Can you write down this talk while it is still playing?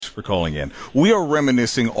for calling in. We are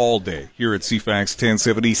reminiscing all day here at CFAX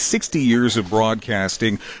 1070, 60 years of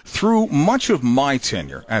broadcasting through much of my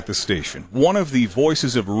tenure at the station. One of the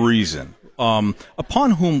voices of reason,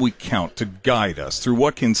 upon whom we count to guide us through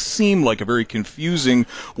what can seem like a very confusing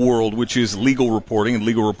world, which is legal reporting and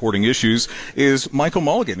legal reporting issues, is Michael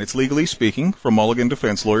Mulligan. It's Legally Speaking from Mulligan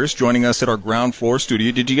Defense Lawyers, joining us at our ground floor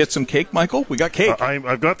studio. Did you get some cake, Michael? We got cake.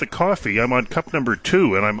 I've got the coffee. I'm on cup number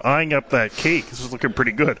 2, and I'm eyeing up that cake. This is looking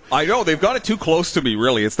pretty good. I know. They've got it too close to me,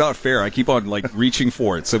 really. It's not fair. I keep on, reaching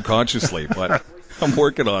for it subconsciously, but I'm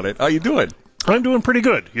working on it. How you doing? I'm doing pretty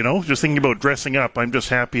good, just thinking about dressing up. I'm just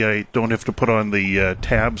happy I don't have to put on the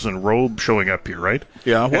tabs and robe showing up here, right?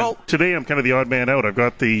 Yeah, well... And today I'm kind of the odd man out. I've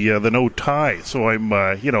got the no tie, so I'm,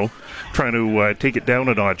 trying to take it down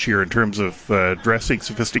a notch here in terms of dressing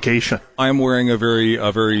sophistication. I'm wearing a very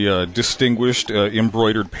distinguished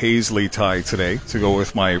embroidered paisley tie today to go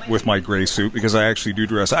with my gray suit, because I actually do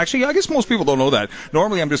dress. Actually, I guess most people don't know that.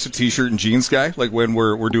 Normally I'm just a t-shirt and jeans guy, like when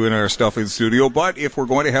we're doing our stuff in the studio, but if we're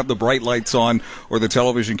going to have the bright lights on or the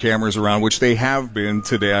television cameras around, which they have been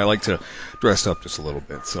today, I like to dress up just a little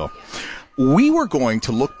bit. So we were going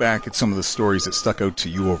to look back at some of the stories that stuck out to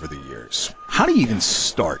you over the years. How do you even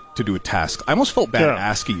start to do a task? I almost felt bad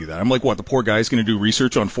asking you that. I'm like, what, the poor guy's going to do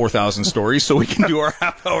research on 4,000 stories so we can do our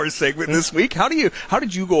half-hour segment this week? How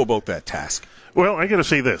did you go about that task? Well, I got to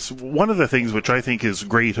say this. One of the things which I think is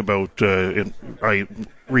great about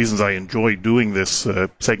reasons I enjoy doing this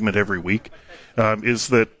segment every week is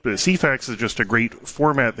that CFAX is just a great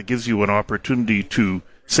format that gives you an opportunity to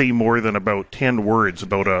say more than about 10 words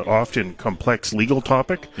about an often complex legal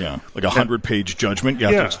topic. Yeah, like a 100-page judgment. You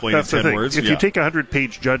have to explain in 10 words. If you take a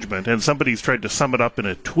 100-page judgment and somebody's tried to sum it up in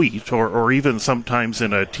a tweet or even sometimes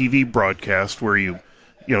in a TV broadcast where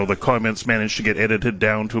the comments manage to get edited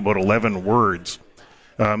down to about 11 words.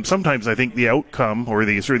 Sometimes I think the outcome or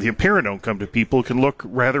the apparent outcome to people can look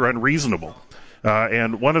rather unreasonable.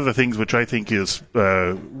 And one of the things which I think is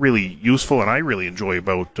really useful and I really enjoy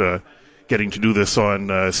about getting to do this on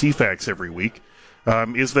CFAX every week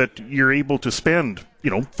is that you're able to spend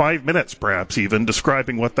 5 minutes perhaps even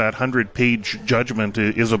describing what that 100-page judgment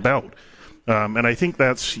is about. And I think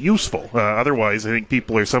that's useful. Otherwise, I think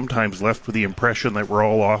people are sometimes left with the impression that we're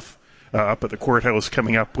all off up at the courthouse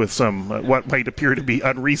coming up with some what might appear to be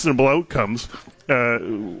unreasonable outcomes.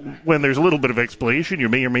 When there's a little bit of explanation, you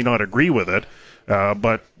may or may not agree with it.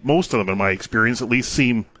 But most of them, in my experience, at least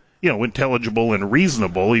seem intelligible and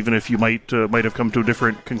reasonable, even if you might have come to a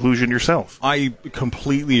different conclusion yourself. I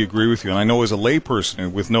completely agree with you, and I know as a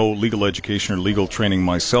layperson with no legal education or legal training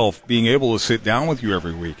myself, being able to sit down with you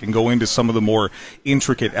every week and go into some of the more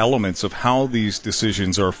intricate elements of how these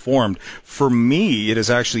decisions are formed, for me, it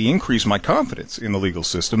has actually increased my confidence in the legal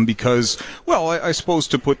system because, well, I suppose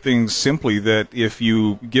to put things simply, that if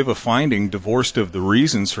you give a finding divorced of the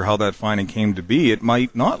reasons for how that finding came to be, it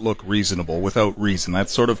might not look reasonable without reason.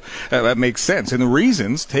 That's sort of that makes sense. And the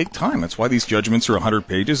reasons take time. That's why these judgments are 100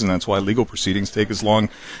 pages, and that's why legal proceedings take as long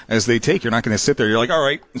as they take. You're not going to sit there. You're like, all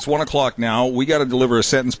right, it's 1 o'clock now. We got to deliver a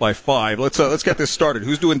sentence by 5. Let's get this started.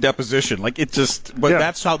 Who's doing deposition?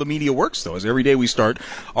 That's how the media works, though, is every day we start,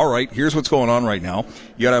 all right, here's what's going on right now.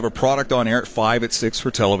 You got to have a product on air at 5, at 6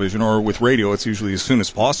 for television, or with radio, it's usually as soon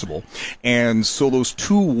as possible. And so those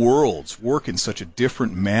two worlds work in such a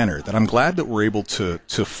different manner that I'm glad that we're able to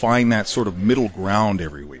find that sort of middle ground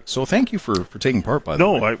every week. So thank you for taking part, by the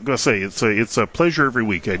way. No, I'm going to say, it's a pleasure every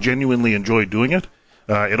week. I genuinely enjoy doing it.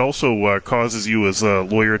 It also causes you as a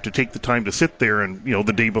lawyer to take the time to sit there and,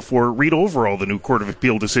 the day before, read over all the new Court of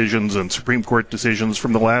Appeal decisions and Supreme Court decisions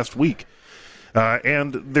from the last week.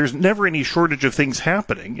 And there's never any shortage of things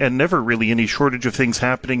happening, and never really any shortage of things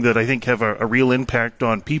happening that I think have a real impact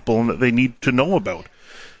on people and that they need to know about.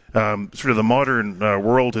 Sort of the modern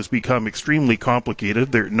world has become extremely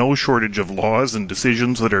complicated. There's no shortage of laws and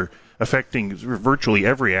decisions that are affecting virtually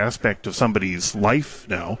every aspect of somebody's life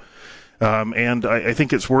now. And I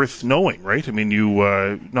think it's worth knowing, right? I mean,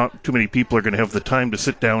 not too many people are going to have the time to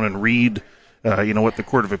sit down and read, what the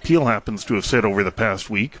Court of Appeal happens to have said over the past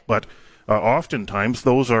week, but oftentimes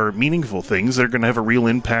those are meaningful things that are going to have a real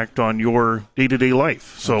impact on your day-to-day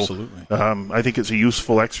life. So absolutely. I think it's a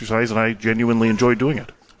useful exercise, and I genuinely enjoy doing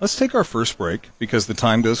it. Let's take our first break, because the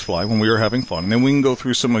time does fly when we are having fun. And then we can go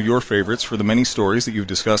through some of your favorites for the many stories that you've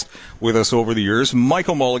discussed with us over the years.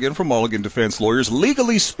 Michael Mulligan from Mulligan Defense Lawyers,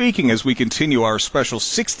 Legally Speaking, as we continue our special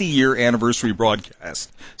 60-year anniversary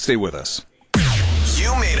broadcast. Stay with us.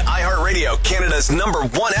 You made iHeartRadio Canada's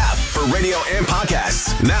 #1 app for radio and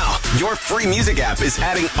podcasts. Now, your free music app is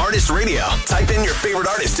adding Artist Radio. Type in your favorite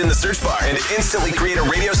artist in the search bar and instantly create a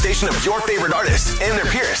radio station of your favorite artist and their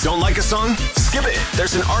peers. Don't like a song? Skip it.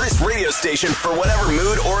 There's an artist radio station for whatever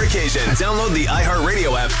mood or occasion. Download the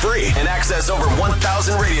iHeartRadio app free and access over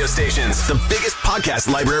 1,000 radio stations, the biggest podcast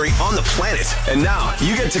library on the planet. And now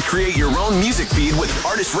you get to create your own music feed with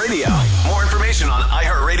Artist Radio. More information on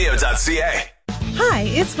iHeartRadio.ca. Hi,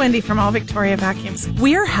 it's Wendy from All Victoria Vacuums.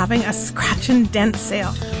 We're having a scratch and dent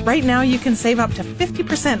sale. Right now you can save up to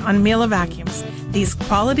 50% on Miele vacuums. These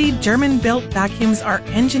quality German-built vacuums are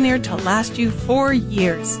engineered to last you 4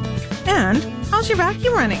 years. And how's your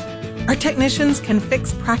vacuum running? Our technicians can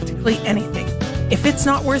fix practically anything. If it's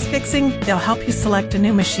not worth fixing, they'll help you select a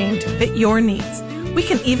new machine to fit your needs. We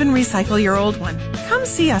can even recycle your old one. Come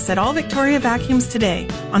see us at All Victoria Vacuums today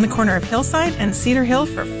on the corner of Hillside and Cedar Hill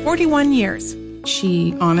for 41 years.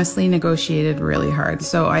 She honestly negotiated really hard,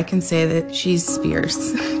 so I can say that she's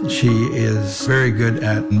fierce. She is very good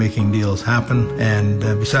at making deals happen, and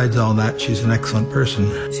besides all that, she's an excellent person.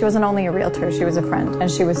 She wasn't only a realtor, she was a friend, and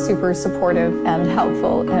she was super supportive and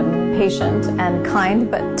helpful and patient and kind,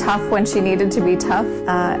 but tough when she needed to be tough,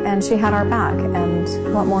 and she had our back, and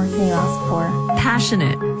what more can you ask for?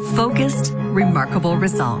 Passionate, focused, remarkable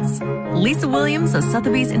results. Lisa Williams of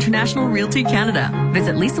Sotheby's International Realty Canada.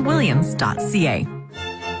 Visit lisawilliams.ca.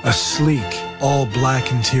 A sleek,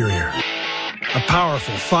 all-black interior. A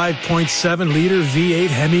powerful 5.7-liter V8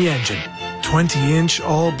 Hemi engine. 20-inch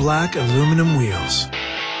all-black aluminum wheels.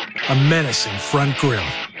 A menacing front grille.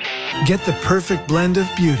 Get the perfect blend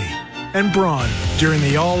of beauty and brawn during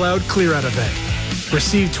the all-out clear-out event.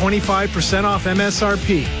 Receive 25% off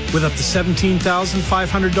MSRP with up to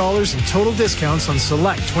 $17,500 in total discounts on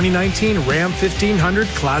select 2019 Ram 1500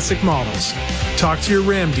 Classic models. Talk to your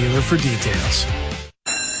Ram dealer for details.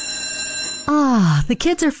 Ah, the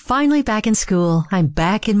kids are finally back in school. I'm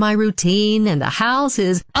back in my routine and the house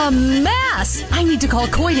is a mess. I need to call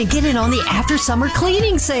Coit and get in on the after summer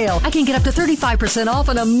cleaning sale. I can get up to 35% off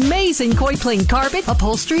an amazing Coit clean carpet,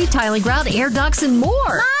 upholstery, tiling grout, air ducts, and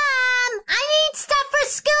more. I need stuff for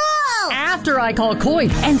school! After I call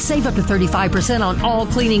Coit and save up to 35% on all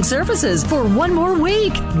cleaning services for one more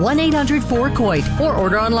week. 1-800-4COIT or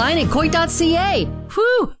order online at Coit.ca.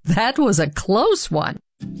 Whew, that was a close one.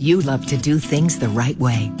 You love to do things the right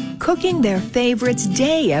way, cooking their favorites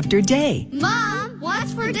day after day. Mom,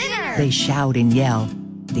 what's for dinner? They shout and yell.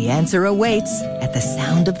 The answer awaits at the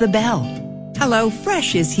sound of the bell.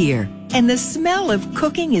 HelloFresh is here, and the smell of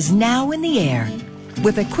cooking is now in the air.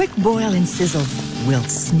 With a quick boil and sizzle, Wilt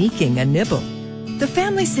sneaking a nibble. The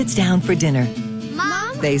family sits down for dinner.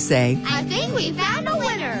 Mom, they say, I think we found a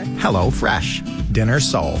winner. HelloFresh. Dinner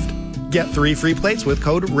solved. Get 3 free plates with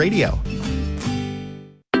code RADIO.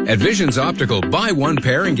 At Visions Optical, buy one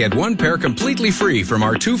pair and get one pair completely free from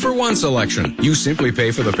our 2-for-1 selection. You simply pay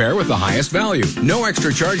for the pair with the highest value. No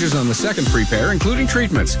extra charges on the second free pair, including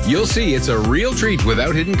treatments. You'll see it's a real treat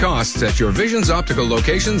without hidden costs at your Visions Optical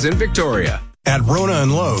locations in Victoria. At Rona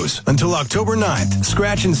and Lowe's, until October 9th,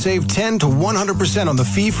 scratch and save 10 to 100% on the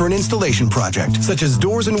fee for an installation project, such as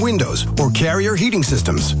doors and windows or carrier heating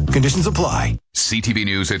systems. Conditions apply. CTV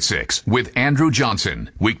News at 6 with Andrew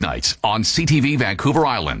Johnson. Weeknights on CTV Vancouver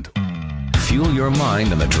Island. Fuel your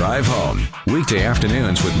mind on the drive home. Weekday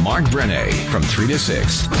afternoons with Mark Brené from 3 to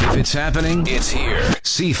 6. If it's happening, it's here.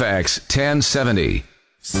 CFAX 1070.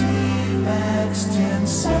 CFAX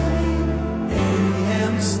 1070.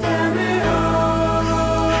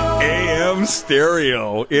 AM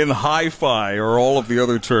stereo in hi-fi or all of the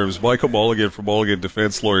other terms. Michael Mulligan from Mulligan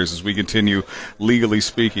Defense Lawyers as we continue legally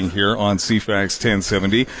speaking here on CFAX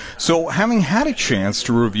 1070. So having had a chance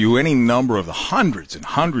to review any number of the hundreds and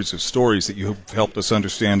hundreds of stories that you have helped us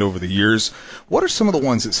understand over the years, what are some of the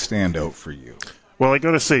ones that stand out for you? Well, I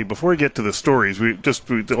got to say, before we get to the stories,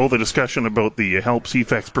 all the discussion about the help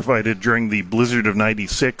CFAX provided during the blizzard of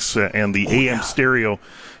 96 and the AM stereo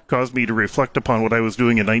caused me to reflect upon what I was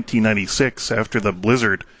doing in 1996 after the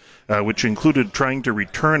blizzard, which included trying to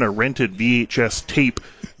return a rented VHS tape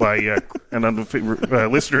by,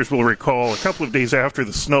 listeners will recall, a couple of days after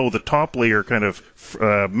the snow, the top layer kind of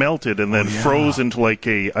melted and then froze into like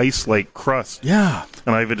a ice-like crust. Yeah.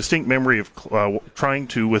 And I have a distinct memory of trying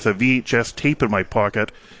to, with a VHS tape in my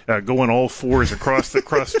pocket, go on all fours across the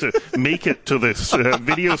crust to make it to this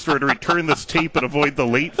video store to return this tape and avoid the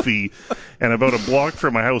late fee. And about a block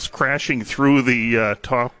from my house, crashing through the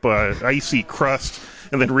top icy crust,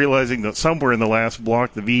 and then realizing that somewhere in the last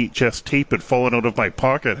block the VHS tape had fallen out of my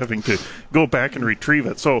pocket, having to go back and retrieve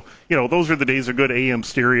it. So, those are the days of good AM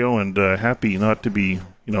stereo, and happy not to be,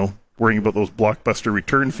 worrying about those Blockbuster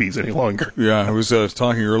return fees any longer. Yeah, I was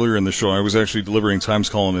talking earlier in the show. I was actually delivering Times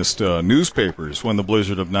Colonist newspapers when the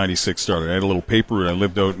blizzard of '96 started. I had a little paper route. I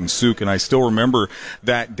lived out in Souk, and I still remember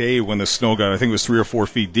that day when the snow got, I think it was 3 or 4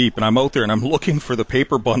 feet deep, and I'm out there and I'm looking for the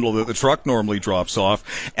paper bundle that the truck normally drops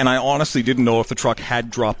off, and I honestly didn't know if the truck had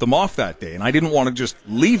dropped them off that day, and I didn't want to just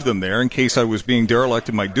leave them there in case I was being derelict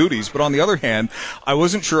in my duties. But on the other hand, I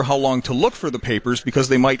wasn't sure how long to look for the papers because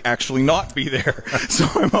they might actually not be there. So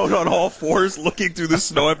I'm out on all fours looking through the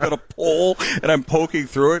snow. I've got a pole and I'm poking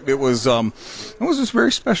through it. It was this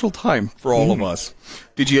very special time for all of us.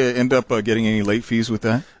 Did you end up getting any late fees with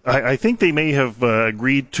that? I think they may have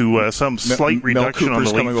agreed to some slight reduction on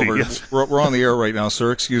the late fee. Yes. We're on the air right now,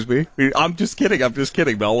 sir. Excuse me. I'm just kidding,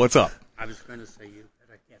 Mel. What's up? I was going to say you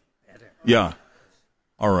better get better. Yeah.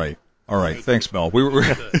 All right. Thanks, Mel. We were.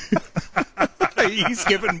 He's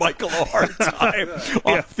giving Michael a hard time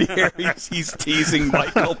off the air. He's teasing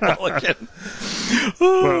Michael Pelican.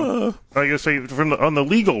 Well, like I say, on the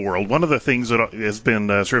legal world, one of the things that has been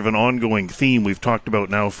sort of an ongoing theme we've talked about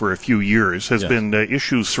now for a few years has been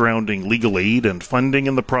issues surrounding legal aid and funding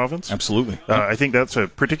in the province. Absolutely. I think that's a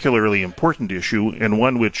particularly important issue and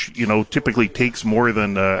one which, typically takes more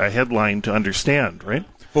than a headline to understand, right?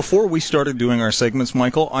 Before we started doing our segments,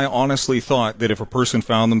 Michael, I honestly thought that if a person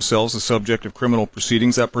found themselves the subject of criminal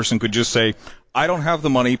proceedings, that person could just say, I don't have the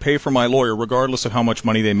money, pay for my lawyer, regardless of how much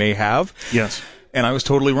money they may have. Yes. And I was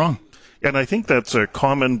totally wrong. And I think that's a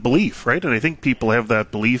common belief, right? And I think people have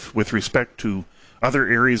that belief with respect to other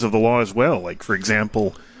areas of the law as well. Like, for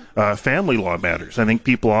example, family law matters. I think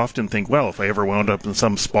people often think, well, if I ever wound up in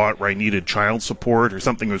some spot where I needed child support or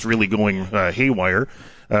something was really going haywire,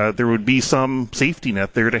 there would be some safety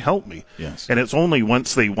net there to help me. Yes. And it's only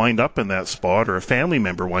once they wind up in that spot or a family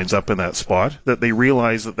member winds up in that spot that they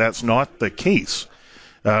realize that that's not the case.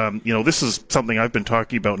 This is something I've been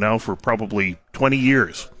talking about now for probably 20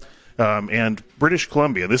 years. And British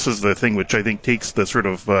Columbia, this is the thing which I think takes the sort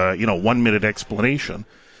of, 1 minute explanation.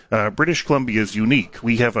 British Columbia is unique.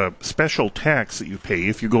 We have a special tax that you pay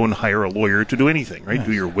if you go and hire a lawyer to do anything, right? Yes.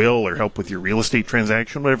 Do your will or help with your real estate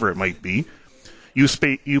transaction, whatever it might be. You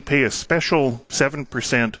pay a special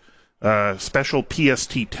 7% special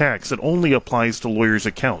PST tax that only applies to lawyers'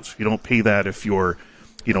 accounts. You don't pay that if you're,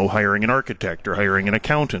 hiring an architect or hiring an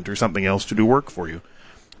accountant or something else to do work for you.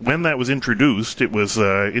 When that was introduced, it was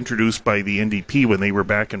introduced by the NDP when they were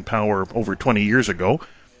back in power over 20 years ago.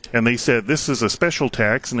 And they said this is a special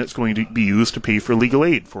tax and it's going to be used to pay for legal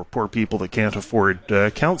aid for poor people that can't afford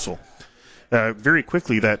counsel. Very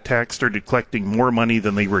quickly, that tax started collecting more money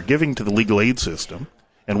than they were giving to the legal aid system.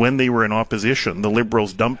 And when they were in opposition, the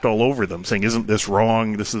Liberals dumped all over them, saying, isn't this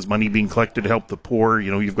wrong? This is money being collected to help the poor.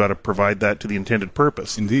 You've got to provide that to the intended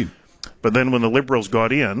purpose. Indeed. But then when the Liberals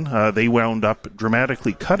got in, they wound up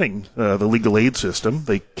dramatically cutting the legal aid system.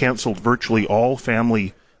 They canceled virtually all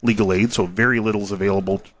family legal aid, so very little is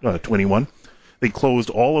available to anyone. They closed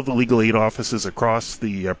all of the legal aid offices across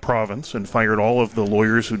the province and fired all of the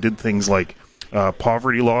lawyers who did things like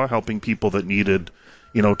poverty law, helping people that needed,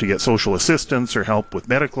 to get social assistance or help with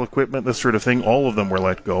medical equipment, this sort of thing. All of them were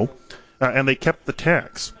let go. And they kept the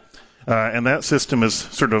tax. And that system is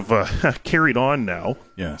sort of carried on now.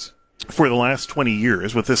 Yes. For the last 20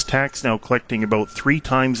 years, with this tax now collecting about 3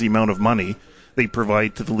 times the amount of money they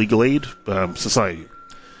provide to the legal aid society.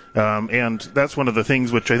 And that's one of the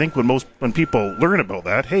things which I think when people learn about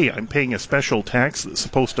that, hey, I'm paying a special tax that's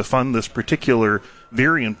supposed to fund this particular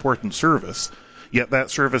very important service, yet that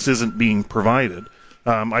service isn't being provided.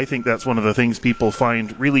 I think that's one of the things people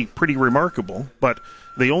find really pretty remarkable, but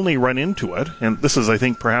they only run into it, and this is, I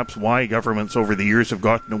think, perhaps why governments over the years have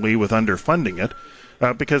gotten away with underfunding it,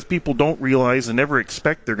 because people don't realize and never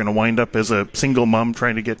expect they're going to wind up as a single mom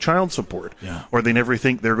trying to get child support. Yeah. Or they never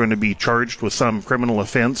think they're going to be charged with some criminal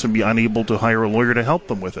offense and be unable to hire a lawyer to help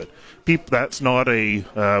them with it. That's not a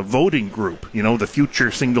voting group. The future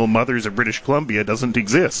single mothers of British Columbia doesn't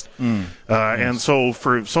exist. Yes. And so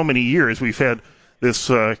for so many years we've had this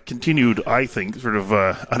continued, I think, sort of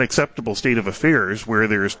unacceptable state of affairs where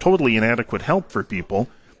there's totally inadequate help for people.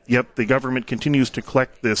 Yep, the government continues to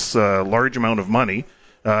collect this large amount of money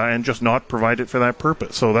and just not provide it for that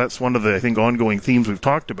purpose. So that's one of the, I think, ongoing themes we've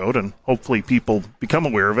talked about, and hopefully people become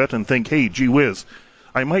aware of it and think, hey, gee whiz,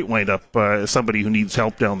 I might wind up as somebody who needs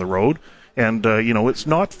help down the road. And, it's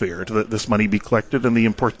not fair to let this money be collected and the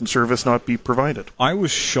important service not be provided. I was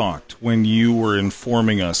shocked when you were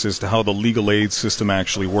informing us as to how the legal aid system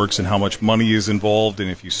actually works and how much money is involved. And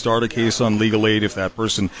if you start a case on legal aid, if that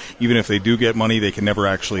person, even if they do get money, they can never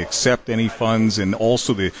actually accept any funds. And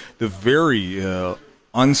also the very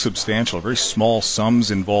unsubstantial, very small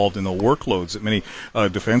sums involved in the workloads that many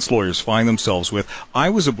defense lawyers find themselves with. I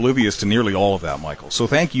was oblivious to nearly all of that, Michael. So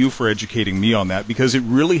thank you for educating me on that, because it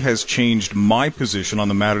really has changed my position on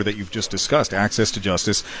the matter that you've just discussed, access to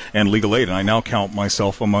justice and legal aid. And I now count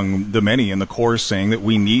myself among the many in the chorus saying that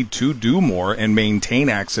we need to do more and maintain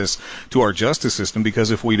access to our justice system,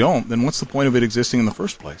 because if we don't, then what's the point of it existing in the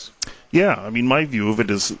first place? Yeah, I mean, my view of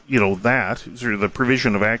it is, that sort of the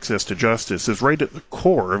provision of access to justice is right at the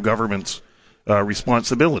core of government's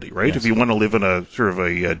responsibility, right? Yes. If you want to live in a sort of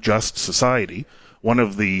a just society, one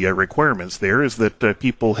of the requirements there is that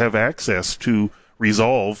people have access to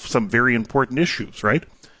resolve some very important issues, right?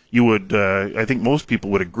 You would, I think most people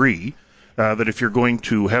would agree that if you're going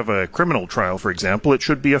to have a criminal trial, for example, it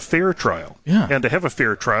should be a fair trial. Yeah. And to have a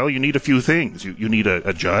fair trial, you need a few things. You need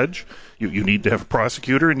a judge, you need to have a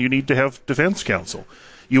prosecutor, and you need to have defense counsel.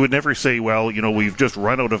 You would never say, well, we've just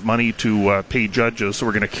run out of money to pay judges, so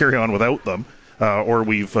we're going to carry on without them. Or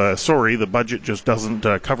the budget just doesn't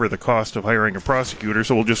cover the cost of hiring a prosecutor,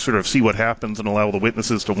 so we'll just sort of see what happens and allow the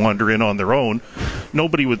witnesses to wander in on their own.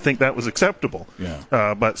 Nobody would think that was acceptable.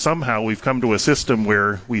 Yeah. But somehow we've come to a system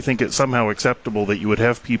where we think it's somehow acceptable that you would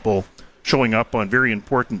have people showing up on very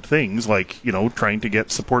important things like, trying to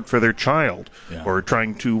get support for their child, yeah, or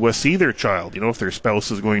trying to see their child, if their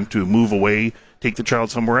spouse is going to move away, take the child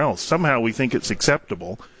somewhere else. Somehow we think it's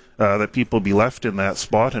acceptable that people be left in that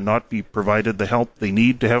spot and not be provided the help they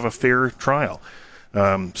need to have a fair trial.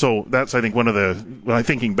 So that's, I think,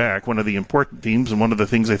 thinking back, one of the important themes and one of the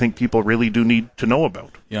things I think people really do need to know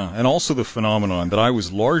about. Yeah, and also the phenomenon that I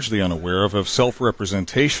was largely unaware of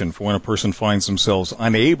self-representation for when a person finds themselves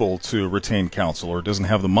unable to retain counsel or doesn't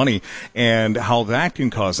have the money, and how that can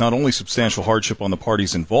cause not only substantial hardship on the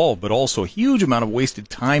parties involved, but also a huge amount of wasted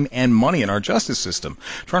time and money in our justice system.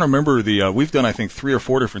 Trying to remember we've done, I think, 3 or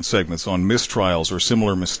 4 different segments on mistrials or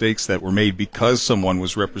similar mistakes that were made because someone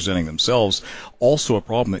was representing themselves. Also a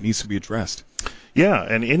problem that needs to be addressed. Yeah,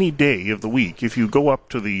 and any day of the week, if you go up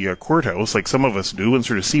to the courthouse, like some of us do, and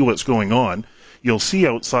sort of see what's going on, you'll see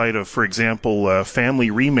outside of, for example,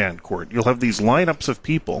 family remand court, you'll have these lineups of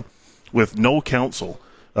people with no counsel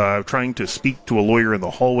trying to speak to a lawyer in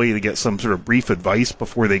the hallway to get some sort of brief advice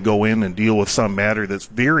before they go in and deal with some matter that's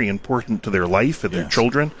very important to their life and their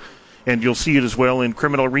children. And you'll see it as well in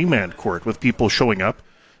criminal remand court with people showing up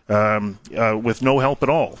with no help at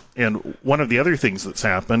all. And one of the other things that's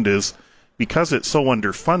happened is, because it's so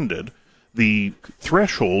underfunded, the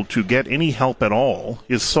threshold to get any help at all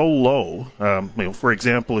is so low. For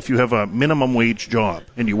example, if you have a minimum wage job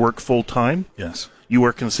and you work full time, yes, you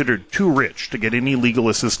are considered too rich to get any legal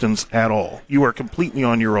assistance at all. You are completely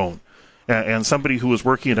on your own. And somebody who is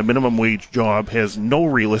working at a minimum wage job has no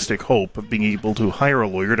realistic hope of being able to hire a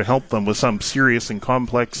lawyer to help them with some serious and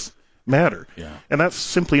complex matter. Yeah. And that's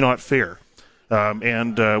simply not fair.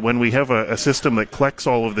 When we have a system that collects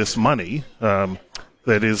all of this money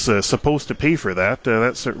that is supposed to pay for that,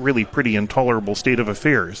 that's a really pretty intolerable state of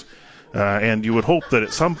affairs. And you would hope that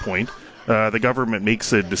at some point the government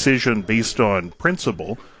makes a decision based on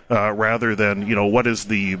principle rather than, what is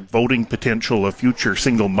the voting potential of future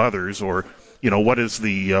single mothers, or, what is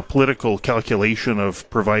the political calculation of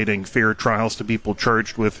providing fair trials to people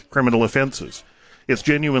charged with criminal offenses. It's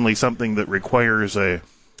genuinely something that requires a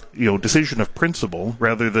decision of principle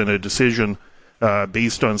rather than a decision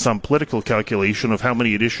based on some political calculation of how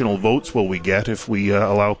many additional votes will we get if we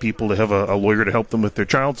allow people to have a lawyer to help them with their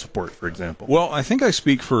child support, for example. Well, I think I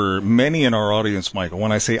speak for many in our audience, Michael,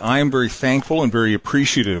 when I say I am very thankful and very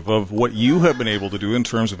appreciative of what you have been able to do in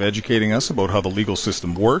terms of educating us about how the legal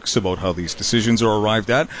system works, about how these decisions are arrived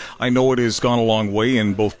at. I know it has gone a long way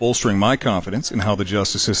in both bolstering my confidence in how the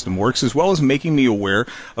justice system works, as well as making me aware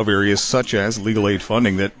of areas such as legal aid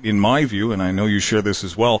funding that, in my view, and I know you share this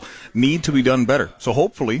as well, need to be done better. So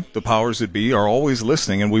hopefully the powers that be are always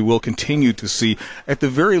listening, and we will continue to see, at the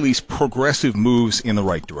very least, progressive moves in the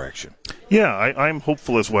right direction. Yeah, I'm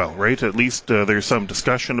hopeful as well, right? At least there's some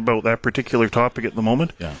discussion about that particular topic at the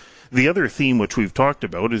moment. Yeah. The other theme which we've talked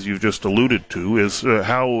about, as you've just alluded to, is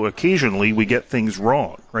how occasionally we get things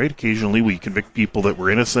wrong, right? Occasionally we convict people that were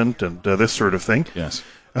innocent and this sort of thing. Yes.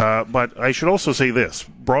 But I should also say this.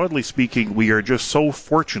 Broadly speaking, we are just so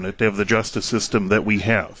fortunate to have the justice system that we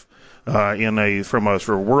have. From a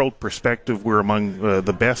sort of world perspective, we're among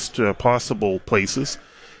the best possible places.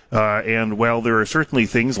 And while there are certainly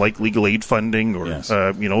things like legal aid funding or,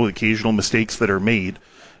 occasional mistakes that are made,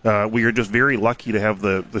 we are just very lucky to have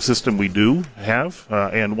the system we do have.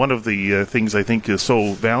 And one of the things I think is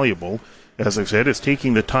so valuable as I said, is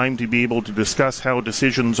taking the time to be able to discuss how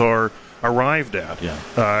decisions are arrived at.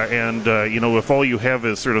 If all you have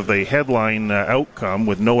is sort of the headline outcome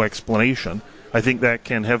with no explanation, I think that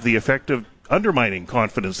can have the effect of undermining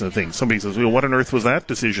confidence in things. Somebody says, well, what on earth was that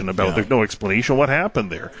decision about? Yeah. There's no explanation. What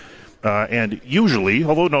happened there? And usually,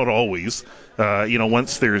 although not always,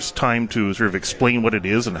 once there's time to sort of explain what it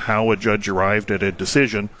is and how a judge arrived at a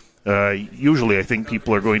decision, usually I think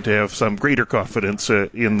people are going to have some greater confidence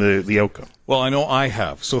in the outcome. Well, I know I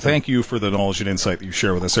have. So thank you for the knowledge and insight that you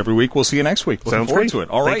share with us every week. We'll see you next week. Looking forward to it.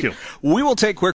 All right. Thank you. We will take quick